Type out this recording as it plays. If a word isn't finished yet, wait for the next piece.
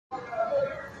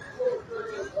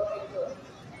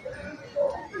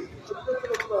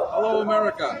Hello,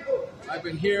 America. I've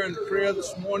been here in prayer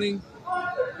this morning,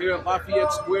 here at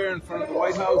Lafayette Square in front of the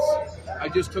White House. I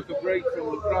just took a break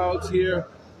from the crowds here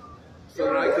so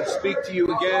that I could speak to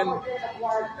you again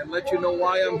and let you know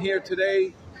why I'm here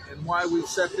today and why we've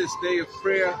set this day of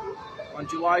prayer on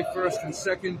July 1st and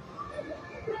 2nd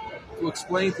to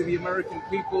explain to the American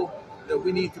people that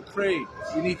we need to pray.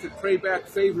 We need to pray back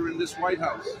favor in this White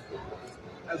House.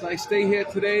 As I stay here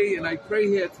today and I pray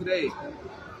here today,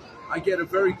 I get a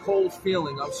very cold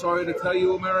feeling. I'm sorry to tell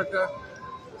you, America,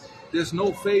 there's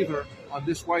no favor on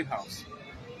this White House.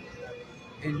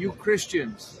 And you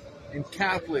Christians, and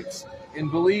Catholics,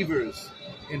 and believers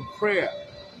in prayer,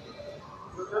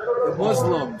 the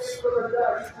Muslims,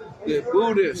 the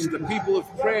Buddhists, the people of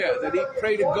prayer that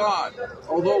pray to God,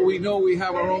 although we know we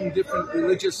have our own different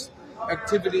religious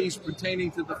activities pertaining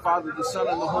to the Father, the Son,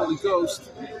 and the Holy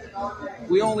Ghost,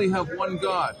 we only have one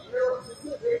God.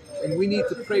 And we need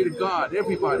to pray to God,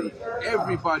 everybody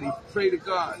pray to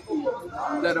God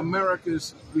that America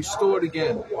is restored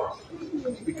again.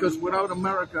 Because without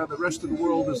America, the rest of the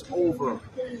world is over.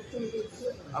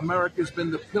 America's been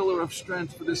the pillar of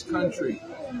strength for this country.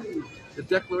 The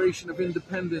Declaration of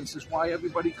Independence is why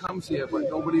everybody comes here, but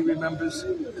nobody remembers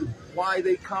why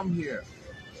they come here.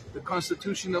 The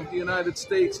Constitution of the United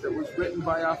States that was written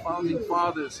by our founding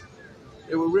fathers,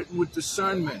 they were written with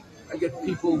discernment. I get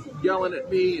people yelling at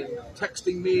me and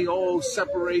texting me, oh,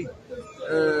 separate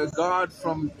God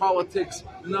from politics.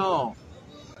 No,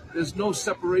 there's no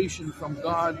separation from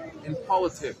God in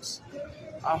politics.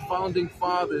 Our founding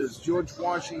fathers, George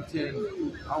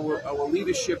Washington, our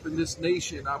leadership in this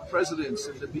nation, our presidents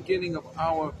in the beginning of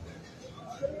our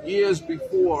years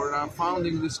before and our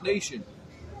founding this nation,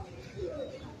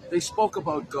 they spoke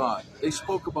about God. They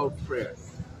spoke about prayer.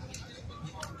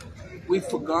 We've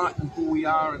forgotten who we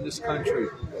are in this country.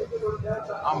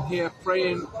 I'm here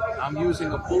praying. I'm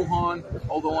using a bullhorn,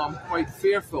 although I'm quite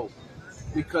fearful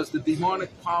because the demonic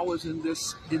powers in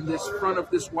this front of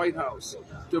this White House,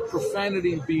 the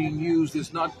profanity being used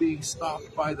is not being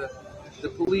stopped by the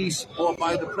police or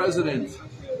by the president.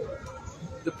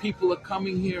 The people are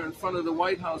coming here in front of the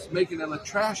White House, making it a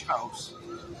trash house.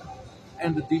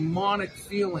 And the demonic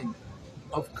feeling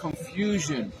of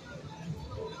confusion.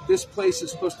 This place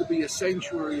is supposed to be a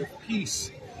sanctuary of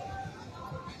peace.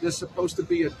 There's supposed to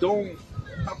be a dome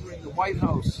covering the White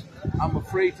House. I'm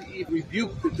afraid to even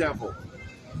rebuke the devil.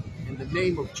 In the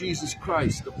name of Jesus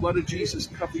Christ, the blood of Jesus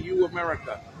cover you,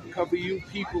 America. Cover you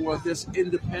people of this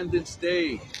Independence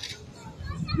Day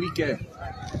weekend.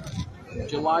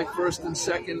 July 1st and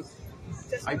 2nd,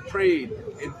 I prayed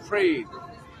and prayed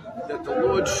that the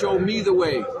Lord show me the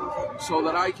way so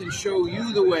that I can show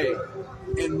you the way.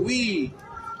 And we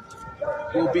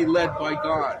will be led by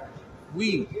God.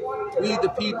 We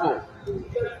the people.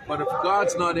 But if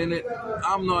God's not in it,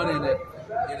 I'm not in it.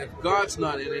 And if God's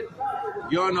not in it,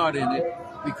 you're not in it.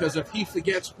 Because if he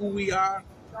forgets who we are,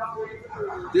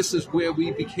 this is where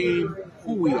we became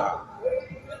who we are.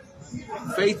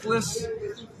 Faithless,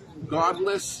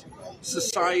 godless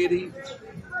society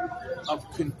of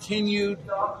continued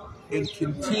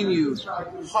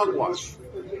hogwash,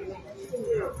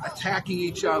 attacking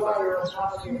each other.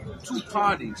 Two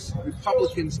parties,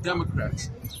 Republicans, Democrats,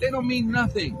 they don't mean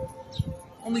nothing.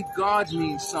 Only God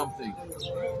means something.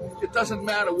 It doesn't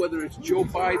matter whether it's Joe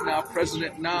Biden, our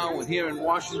president now, and here in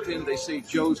Washington they say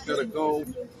Joe's got to go,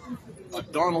 or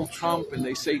Donald Trump, and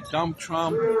they say dump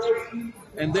Trump,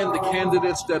 and then the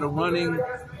candidates that are running,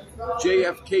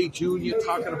 JFK Jr.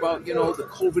 talking about, the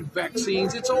COVID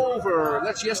vaccines. It's over.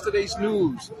 That's yesterday's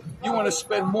news. You want to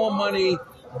spend more money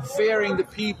fairing the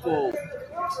people,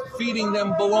 feeding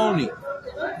them baloney.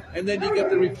 And then you get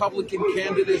the Republican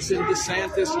candidates in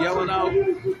DeSantis yelling out,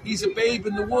 he's a babe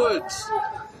in the woods.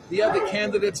 The other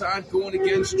candidates aren't going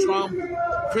against Trump.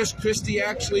 Chris Christie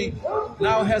actually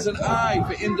now has an eye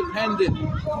for independent.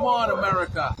 Come on,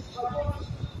 America.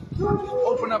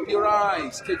 Open up your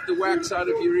eyes. Take the wax out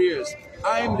of your ears.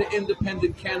 I'm the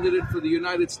independent candidate for the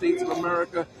United States of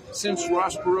America since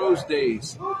Ross Perot's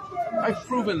days. I've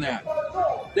proven that.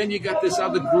 Then you got this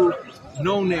other group,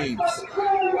 no names.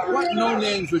 What no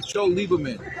names with Joe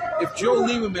Lieberman? If Joe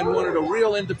Lieberman wanted a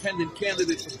real independent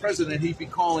candidate for president, he'd be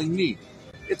calling me.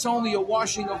 It's only a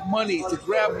washing of money to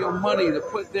grab your money, to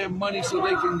put their money so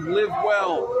they can live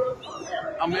well.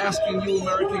 I'm asking you,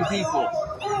 American people,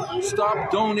 stop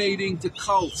donating to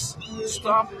cults.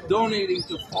 Stop donating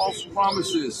to false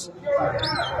promises.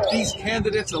 These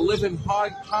candidates are living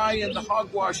high in the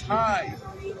hogwash high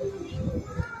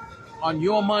on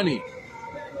your money.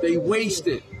 They waste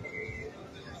it.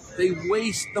 They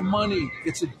waste the money.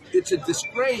 It's a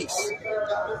disgrace.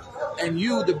 And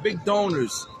you, the big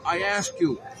donors, I ask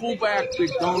you, pull back,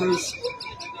 big donors.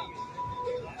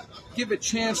 Give a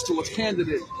chance to a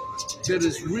candidate that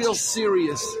is real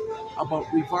serious about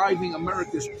reviving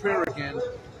America's prayer again,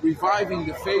 reviving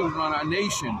the favor on our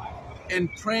nation, and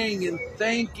praying and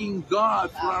thanking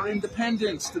God for our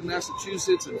independence to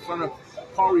Massachusetts in front of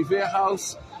Paul Revere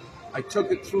House. I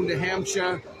took it through New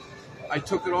Hampshire. I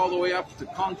took it all the way up to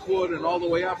Concord and all the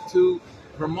way up to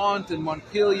Vermont and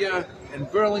Montpelier and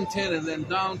Burlington, and then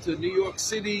down to New York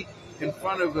City in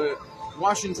front of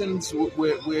Washington,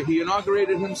 where he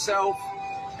inaugurated himself.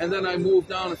 And then I moved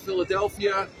down to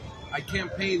Philadelphia. I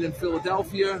campaigned in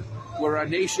Philadelphia, where our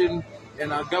nation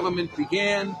and our government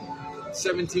began,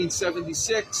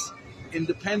 1776,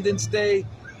 Independence Day.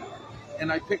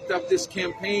 And I picked up this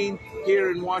campaign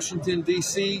here in Washington,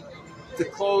 D.C., to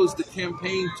close the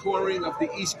campaign touring of the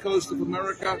East Coast of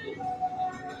America.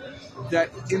 That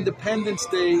Independence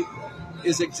Day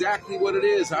is exactly what it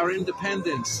is, our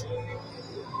independence.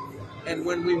 And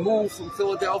when we moved from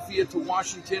Philadelphia to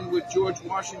Washington with George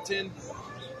Washington,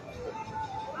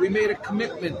 we made a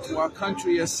commitment to our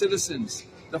country as citizens.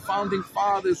 The founding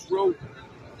fathers wrote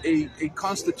a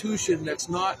constitution that's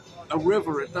not a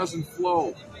river, it doesn't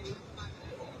flow.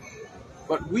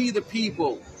 But we, the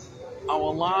people, are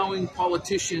allowing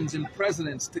politicians and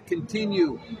presidents to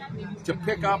continue to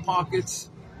pick our pockets,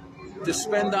 to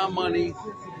spend our money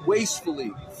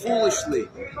wastefully, foolishly.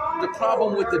 The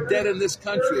problem with the debt in this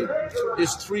country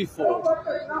is threefold.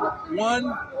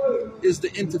 One is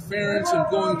the interference in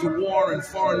going to war in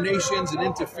foreign nations and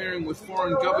interfering with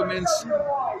foreign governments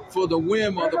for the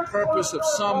whim or the purpose of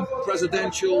some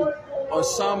presidential or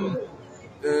some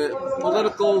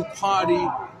political party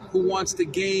who wants to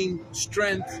gain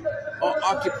strength or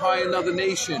occupy another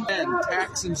nation. And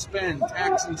tax and spend,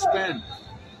 tax and spend.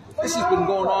 This has been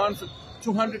going on for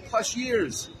 200 plus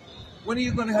years. When are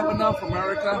you going to have enough,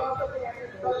 America?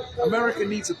 America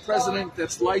needs a president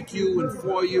that's like you and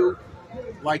for you,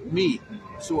 like me.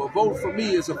 So a vote for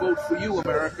me is a vote for you,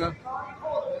 America.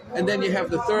 And then you have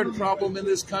the third problem in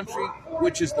this country,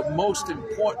 which is the most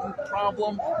important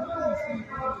problem.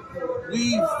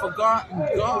 We've forgotten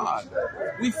God.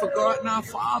 We've forgotten our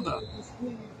Father.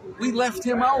 We left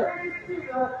him out.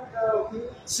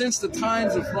 Since the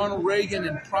times of Ronald Reagan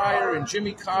and Pryor and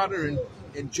Jimmy Carter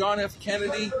and John F.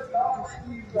 Kennedy,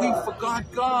 we forgot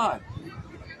God.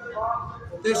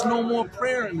 There's no more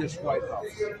prayer in this White House.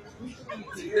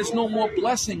 There's no more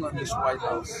blessing on this White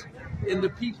House. And the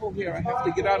people here, I have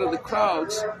to get out of the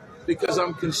crowds because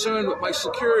I'm concerned with my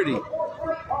security.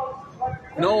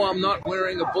 No, I'm not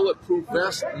wearing a bulletproof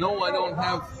vest. No, I don't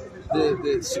have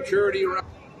the security around.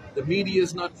 The media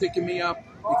is not picking me up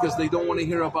because they don't want to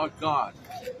hear about God.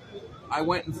 I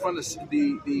went in front of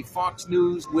the Fox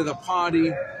News with a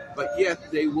party, but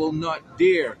yet they will not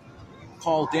dare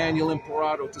call Daniel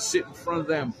Imperato to sit in front of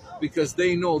them because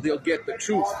they know they'll get the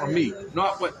truth from me.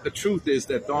 Not what the truth is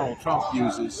that Donald Trump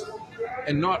uses,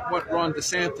 and not what Ron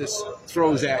DeSantis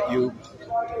throws at you,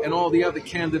 and all the other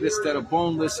candidates that are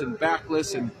boneless and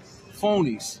backless and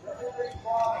phonies.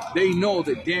 They know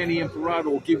that Danny Imperato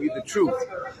will give you the truth.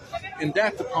 In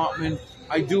that department,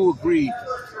 I do agree,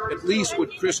 at least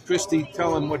with Chris Christie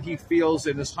telling what he feels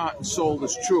in his heart and soul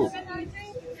is true.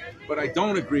 But I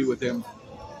don't agree with him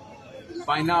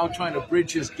by now trying to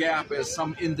bridge his gap as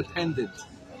some independent.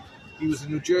 He was a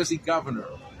New Jersey governor,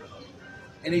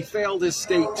 and he failed his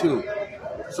state too.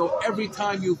 So every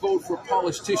time you vote for a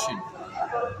politician,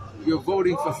 you're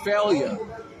voting for failure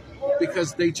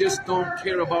because they just don't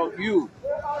care about you.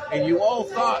 And you all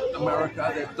thought,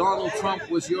 America, that Donald Trump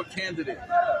was your candidate.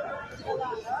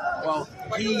 Well,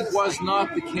 he was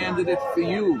not the candidate for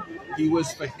you. He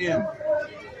was for him.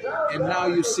 And now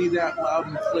you see that loud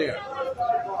and clear.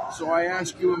 So I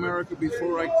ask you, America,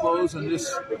 before I close on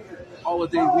this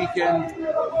holiday weekend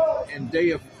and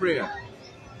day of prayer,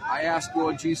 I ask,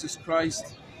 Lord Jesus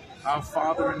Christ, our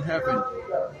Father in heaven,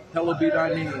 hallowed be thy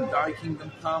name, thy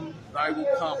kingdom come, thy will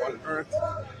come on earth.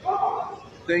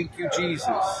 Thank you,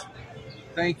 Jesus.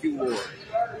 Thank you, Lord.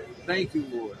 Thank you,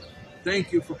 Lord.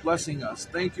 Thank you for blessing us.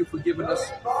 Thank you for giving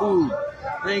us food.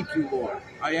 Thank you, Lord.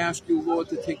 I ask you, Lord,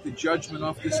 to take the judgment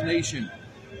off this nation,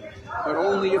 but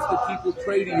only if the people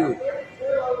pray to you.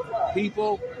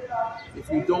 People, if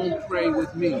you don't pray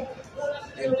with me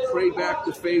and pray back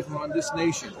the favor on this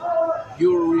nation,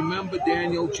 you will remember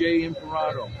Daniel J.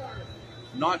 Imperato,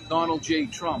 not Donald J.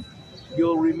 Trump.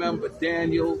 You'll remember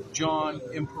Daniel John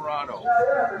Imperato.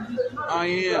 I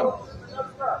am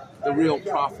the real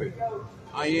prophet.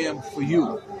 I am for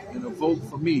you, and a vote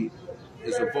for me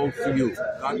is a vote for you.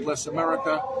 God bless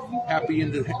America. Happy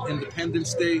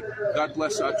Independence Day. God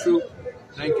bless our troop.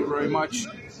 Thank you very much.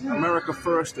 America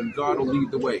first, and God will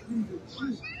lead the way.